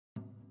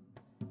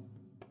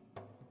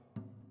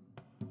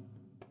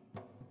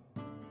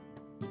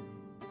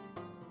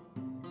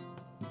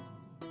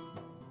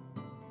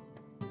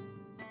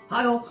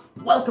Hi all,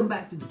 welcome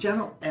back to the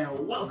channel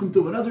and welcome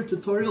to another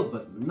tutorial,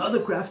 but another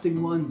crafting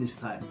one this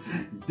time.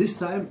 This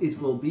time it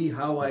will be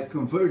how I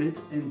converted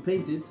and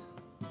painted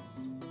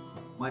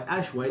my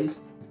ash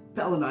waste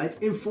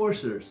Palanite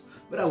Enforcers,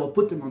 but I will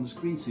put them on the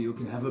screen so you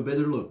can have a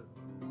better look.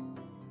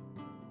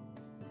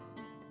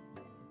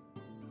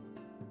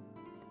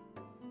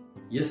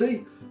 You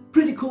see,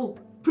 pretty cool,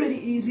 pretty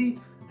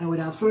easy, and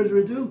without further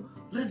ado,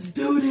 let's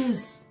do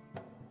this!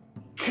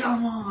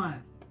 Come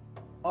on!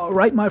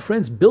 Alright my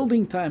friends,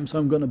 building time. So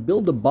I'm gonna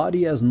build the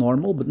body as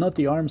normal, but not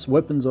the arms,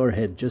 weapons or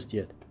head just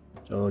yet.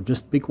 So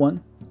just pick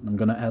one. I'm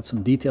gonna add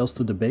some details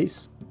to the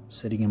base,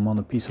 setting him on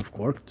a piece of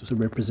cork to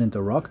represent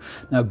a rock.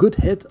 Now good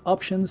head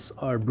options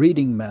are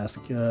breeding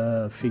mask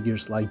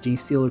figures like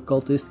Genestealer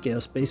cultist,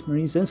 Chaos Space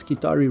Marines and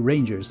Skitarii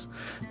Rangers.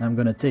 Now I'm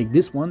gonna take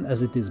this one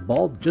as it is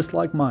bald, just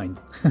like mine.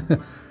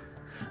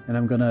 And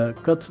I'm gonna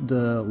cut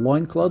the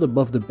loincloth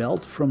above the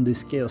belt from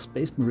this Chaos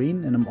Space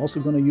Marine, and I'm also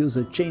gonna use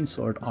a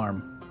chainsword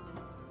arm.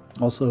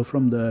 Also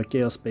from the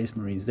Chaos Space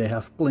Marines, they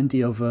have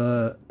plenty of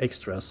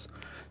extras.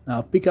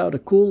 Now pick out a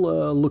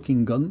cool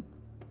looking gun.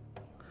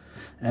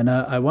 And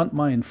I want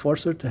my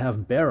Enforcer to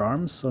have bare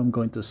arms, so I'm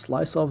going to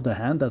slice off the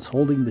hand that's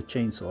holding the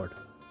chainsword.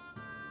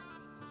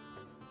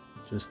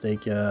 Just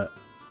take a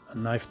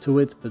knife to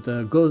it, but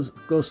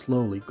go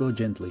slowly, go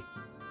gently.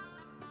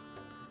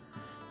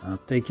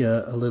 Take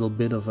a little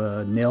bit of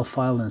a nail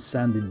file and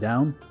sand it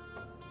down.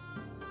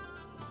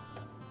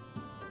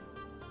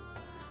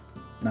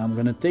 Now I'm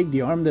gonna take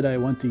the arm that I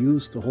want to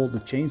use to hold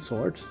the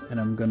chainsword, and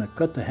I'm gonna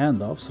cut the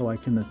hand off so I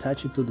can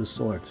attach it to the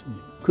sword.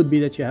 Could be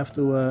that you have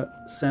to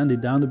sand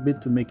it down a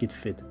bit to make it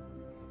fit.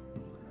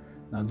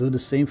 Now do the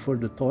same for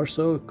the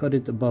torso, cut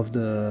it above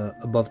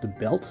the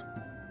belt.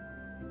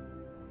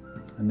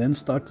 And then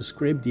start to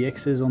scrape the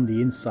excess on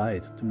the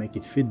inside to make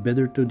it fit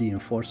better to the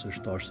Enforcer's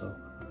torso.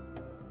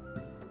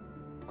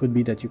 Could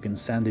be that you can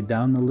sand it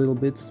down a little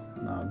bit.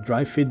 Now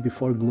dry fit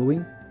before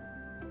gluing.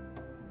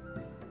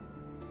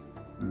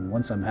 And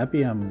once I'm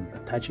happy, I'm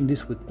attaching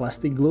this with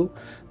plastic glue.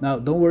 Now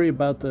don't worry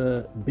about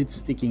the bits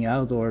sticking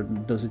out or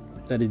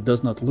that it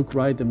does not look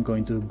right. I'm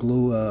going to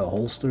glue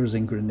holsters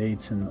and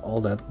grenades and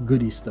all that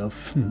goody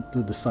stuff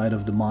to the side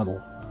of the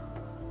model.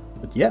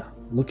 But yeah,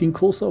 looking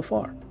cool so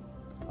far.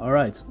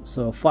 Alright,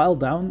 so file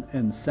down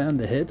and sand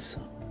the head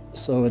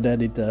so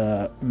that it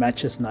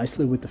matches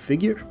nicely with the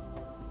figure.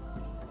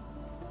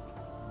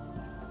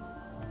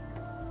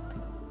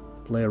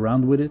 Play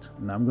around with it,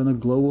 and I'm gonna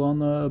glue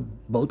on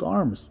both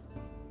arms.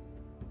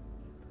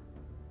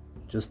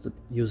 Just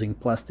using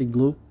plastic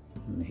glue,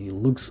 and he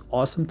looks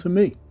awesome to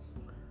me.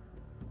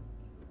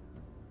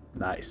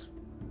 Nice.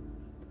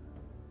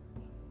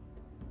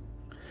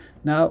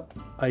 Now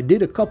I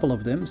did a couple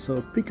of them,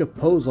 so pick a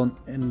pose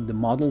in the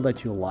model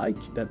that you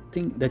like,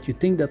 that you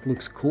think that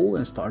looks cool,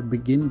 and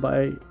begin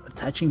by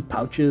attaching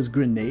pouches,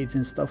 grenades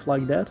and stuff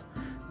like that.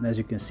 And as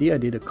you can see, I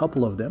did a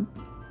couple of them.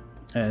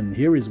 And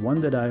here is one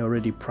that I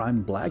already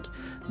primed black.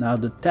 Now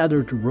the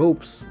tattered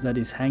ropes that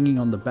is hanging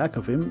on the back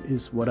of him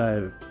is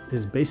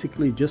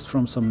basically just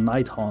from some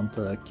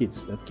Nighthaunt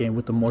kits that came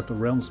with the Mortal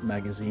Realms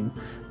magazine.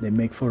 They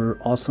make for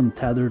awesome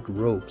tattered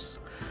ropes.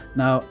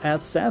 Now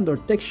add sand or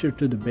texture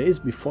to the base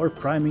before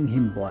priming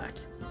him black.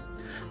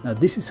 Now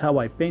this is how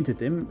I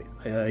painted him.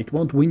 It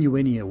won't win you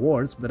any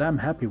awards, but I'm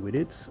happy with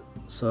it.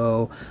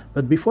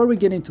 But before we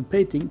get into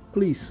painting,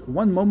 please,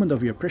 one moment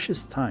of your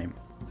precious time.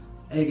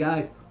 Hey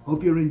guys,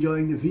 hope you're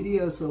enjoying the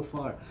video so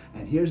far,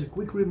 and here's a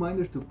quick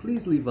reminder to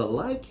please leave a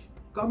like,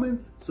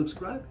 comment,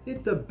 subscribe,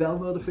 hit the bell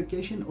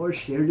notification, or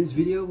share this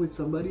video with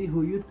somebody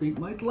who you think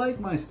might like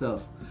my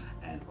stuff.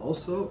 And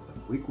also a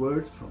quick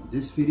word from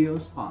this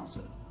video's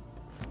sponsor.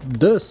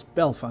 The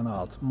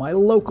Spelfanaut, my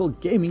local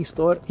gaming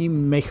store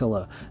in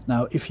Mechelen.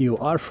 Now if you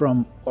are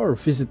from or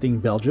visiting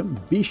Belgium,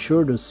 be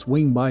sure to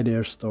swing by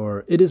their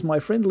store. It is my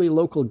friendly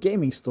local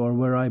gaming store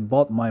where I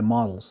bought my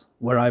models,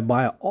 where I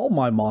buy all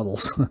my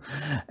models.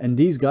 And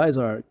these guys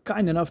are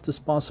kind enough to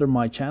sponsor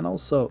my channel,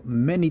 so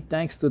many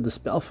thanks to the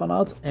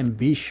Spelfanaut, and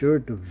be sure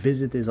to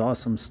visit his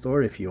awesome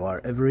store if you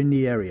are ever in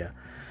the area.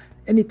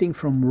 Anything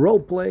from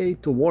roleplay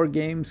to war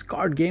games,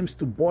 card games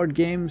to board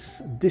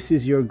games, this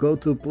is your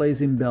go-to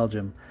place in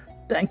Belgium.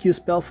 Thank you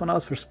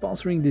Spelfanaut for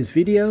sponsoring this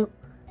video.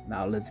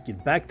 Now let's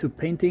get back to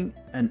painting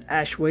an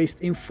Ash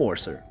Waste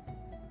Enforcer.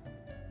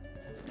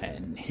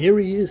 And here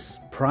he is,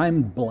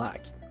 primed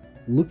black,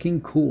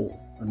 looking cool.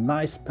 A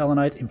nice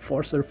Palanite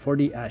Enforcer for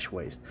the Ash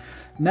Waste.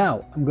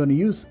 Now I'm going to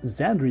use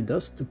Xandri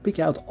Dust to pick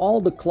out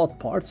all the cloth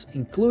parts,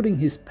 including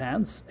his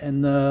pants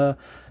and the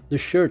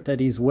shirt that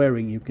he's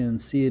wearing. You can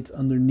see it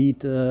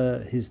underneath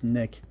his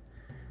neck.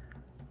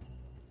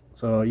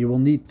 So you will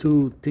need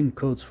 2 thin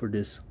coats for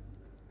this,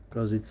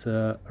 because it's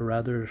a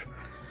rather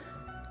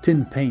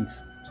thin paint.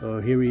 So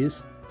here he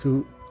is,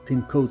 2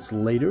 thin coats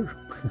later.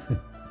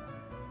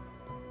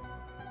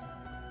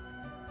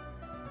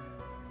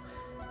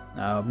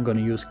 Now I'm gonna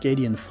use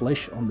Cadian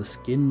flesh on the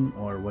skin,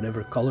 or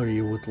whatever color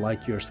you would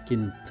like your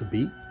skin to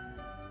be.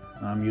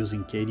 Now I'm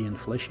using Cadian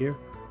flesh here.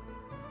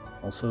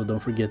 Also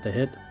don't forget the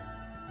head,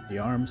 the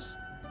arms.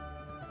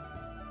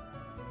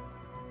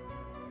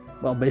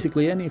 well,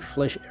 basically any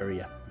flesh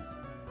area.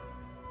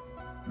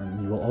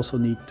 And you will also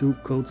need 2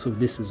 coats of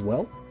this as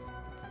well.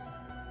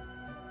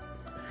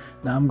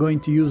 Now I'm going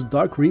to use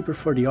Dark Reaper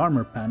for the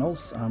armor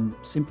panels. I'm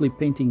simply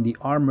painting the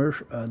armor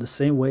the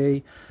same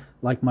way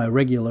like my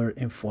regular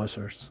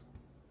Enforcers.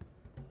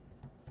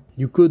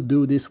 You could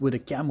do this with a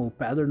camo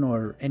pattern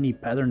or any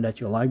pattern that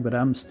you like, but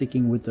I'm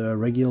sticking with the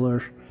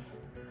regular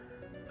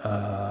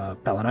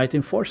Palanite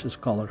Enforcers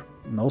color.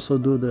 And also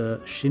do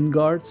the shin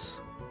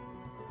guards,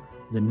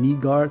 the knee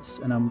guards,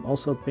 and I'm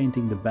also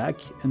painting the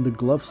back and the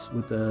gloves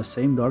with the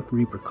same Dark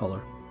Reaper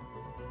color.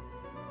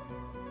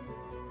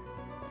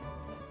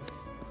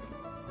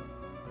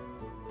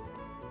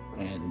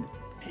 And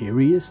here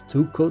he is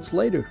 2 coats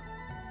later.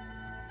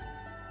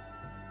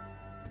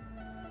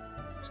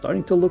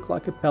 Starting to look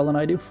like a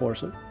Palanite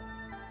Enforcer.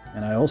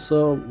 And I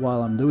also,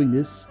 while I'm doing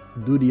this,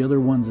 do the other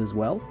ones as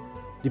well.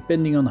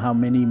 Depending on how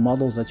many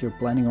models that you're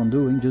planning on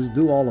doing, just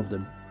do all of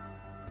them.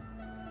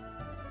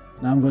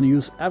 Now I'm going to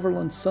use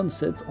Averland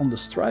Sunset on the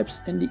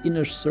stripes and the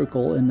inner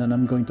circle, and then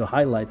I'm going to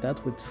highlight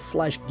that with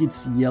Flash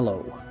Gits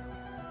Yellow.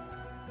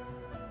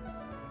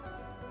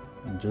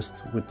 And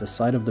just with the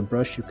side of the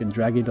brush you can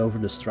drag it over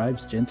the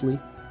stripes gently.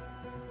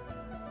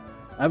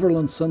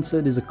 Averland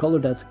Sunset is a color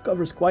that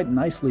covers quite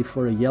nicely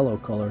for a yellow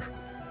color.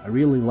 I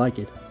really like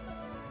it.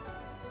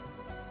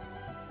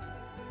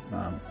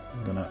 Now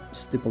I'm gonna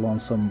stipple on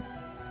some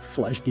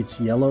Flash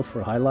Gits Yellow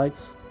for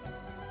highlights.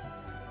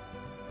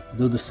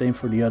 Do the same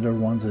for the other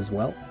ones as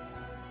well.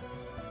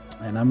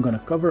 And I'm gonna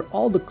cover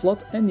all the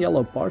cloth and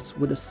yellow parts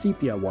with a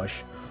sepia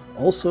wash,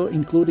 also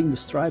including the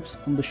stripes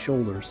on the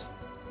shoulders.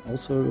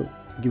 Also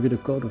give it a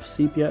coat of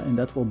sepia, and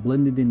that will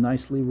blend it in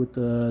nicely with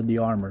the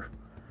armor.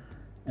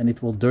 And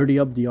it will dirty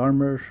up the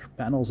armor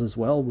panels as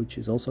well, which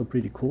is also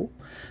pretty cool.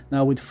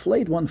 Now with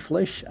Flayed One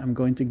Flesh, I'm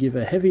going to give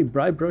a heavy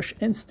bright brush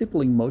and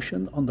stippling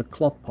motion on the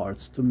cloth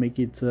parts to make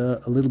it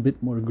a little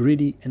bit more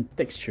gritty and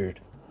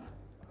textured.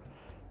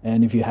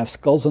 And if you have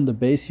skulls on the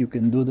base, you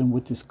can do them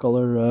with this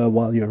color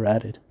while you're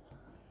at it.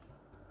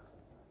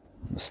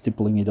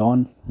 Stippling it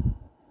on,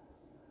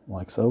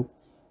 like so.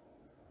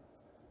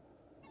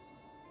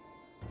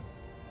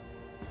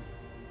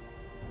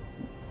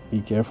 Be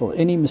careful,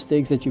 any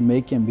mistakes that you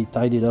make can be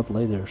tidied up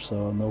later,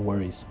 so no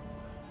worries.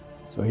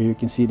 So here you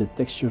can see the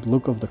textured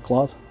look of the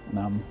cloth, and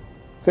I'm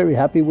very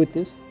happy with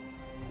this.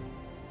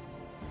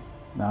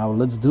 Now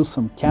let's do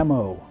some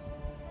camo.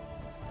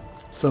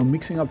 So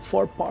mixing up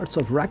 4 parts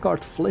of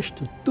Rackard Flesh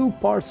to 2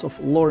 parts of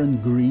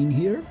Lauren Green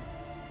here.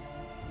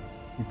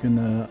 You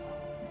can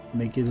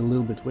make it a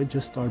little bit wet,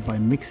 just start by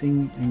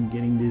mixing and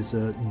getting this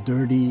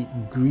dirty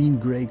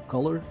green-gray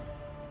color.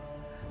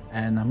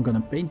 And I'm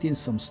gonna paint in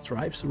some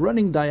stripes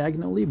running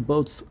diagonally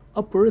both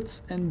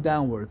upwards and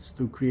downwards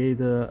to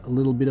create a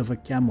little bit of a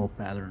camo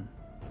pattern.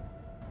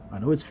 I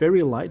know it's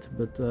very light,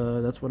 but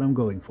that's what I'm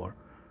going for.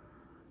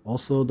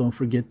 Also, don't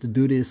forget to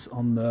do this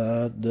on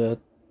the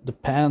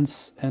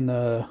pants and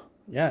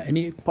yeah,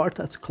 any part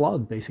that's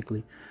cloth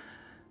basically.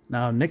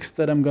 Now next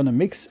that I'm gonna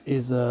mix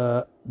is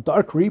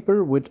Dark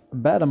Reaper with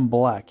Batum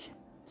Black.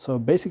 So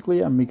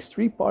basically I mix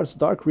 3 parts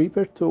Dark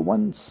Reaper to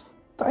 1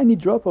 tiny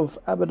drop of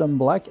Abaddon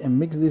Black and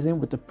mix this in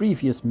with the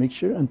previous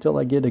mixture until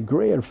I get a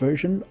grayer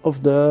version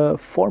of the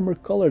former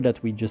color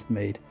that we just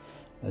made,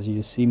 as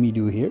you see me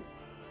do here.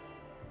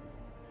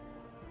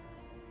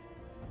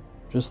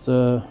 Just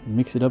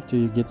mix it up till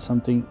you get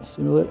something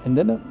similar, and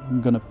then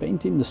I'm gonna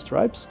paint in the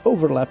stripes,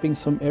 overlapping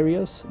some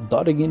areas,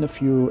 dotting in a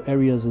few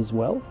areas as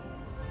well.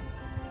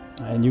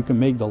 And you can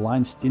make the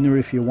lines thinner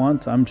if you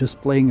want. I'm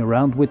just playing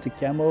around with the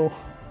camo.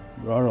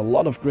 There are a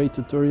lot of great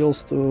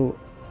tutorials to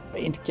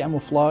paint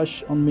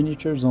camouflage on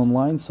miniatures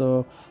online,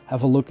 so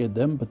have a look at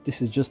them, but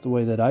this is just the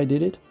way that I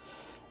did it.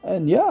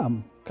 And yeah,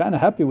 I'm kind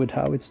of happy with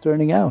how it's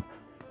turning out.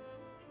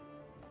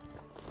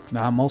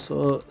 Now I'm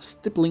also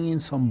stippling in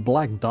some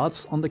black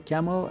dots on the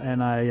camo,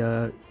 and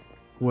I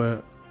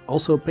will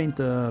also paint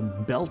the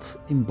belt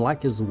in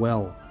black as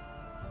well.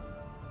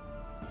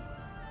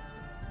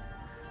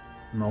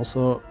 And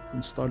also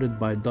started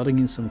by dotting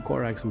in some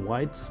Corax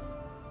white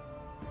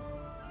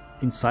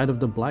inside of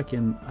the black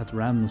and at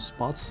random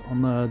spots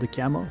on the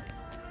camo.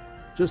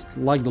 Just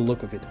like the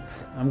look of it.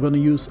 I'm going to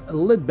use a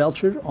lead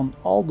belcher on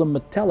all the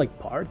metallic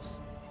parts.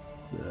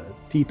 The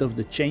teeth of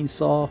the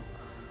chainsaw,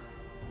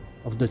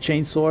 of the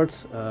chainsword,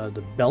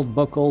 the belt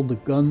buckle, the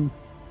gun,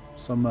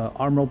 some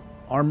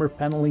armor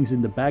panelings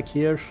in the back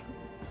here,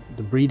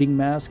 the breathing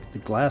mask, the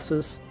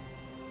glasses.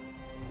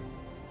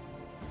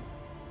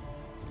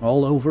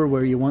 All over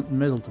where you want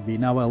metal to be.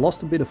 Now I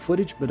lost a bit of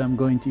footage, but I'm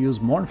going to use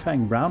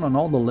Mournfang Brown on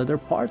all the leather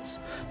parts,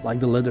 like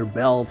the leather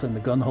belt and the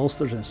gun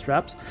holsters and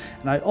straps.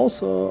 And I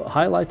also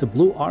highlight the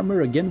blue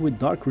armor again with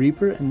Dark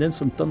Reaper and then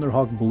some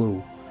Thunderhawk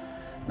Blue.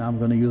 Now I'm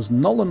going to use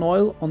Nuln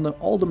Oil on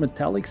all the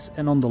metallics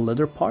and on the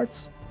leather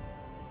parts.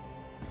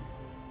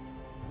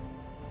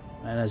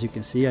 And as you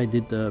can see, I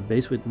did the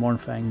base with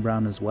Mournfang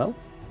Brown as well.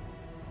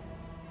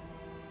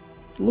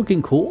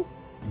 Looking cool,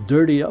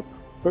 dirty up,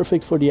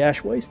 perfect for the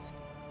Ash Waste.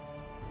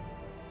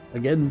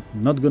 Again,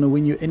 not gonna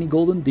win you any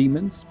golden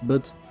demons,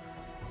 but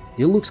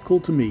It looks cool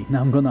to me.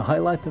 Now I'm gonna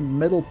highlight the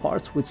metal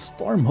parts with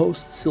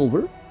Stormhost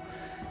silver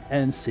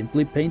and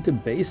simply paint the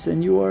base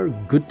and you are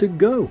good to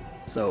go.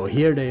 So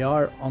here they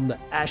are on the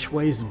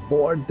Ashways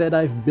board that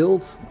I've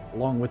built,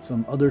 along with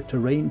some other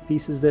terrain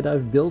pieces that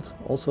I've built,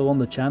 also on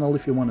the channel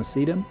if you want to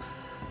see them.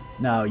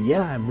 Now,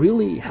 yeah, I'm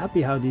really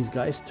happy how these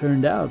guys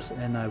turned out,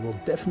 and I will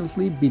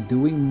definitely be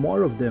doing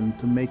more of them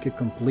to make a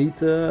complete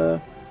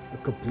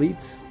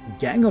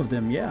gang of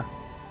them, yeah.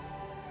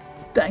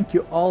 Thank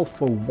you all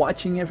for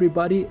watching,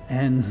 everybody,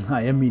 and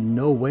I am in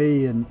no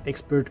way an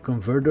expert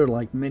converter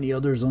like many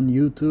others on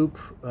YouTube,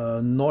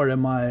 nor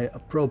am I a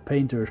pro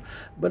painter,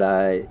 but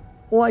I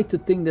like to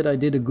think that I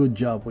did a good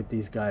job with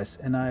these guys,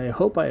 and I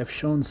hope I have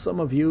shown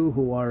some of you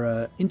who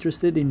are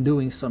interested in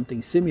doing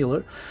something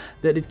similar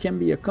that it can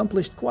be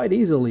accomplished quite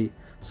easily.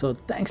 So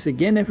thanks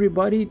again,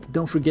 everybody.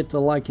 Don't forget to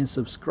like and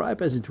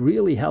subscribe, as it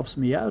really helps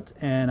me out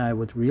and I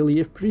would really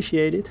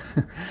appreciate it.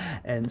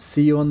 And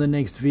see you on the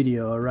next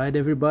video. Alright,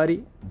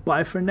 everybody,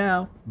 bye for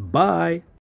now. Bye.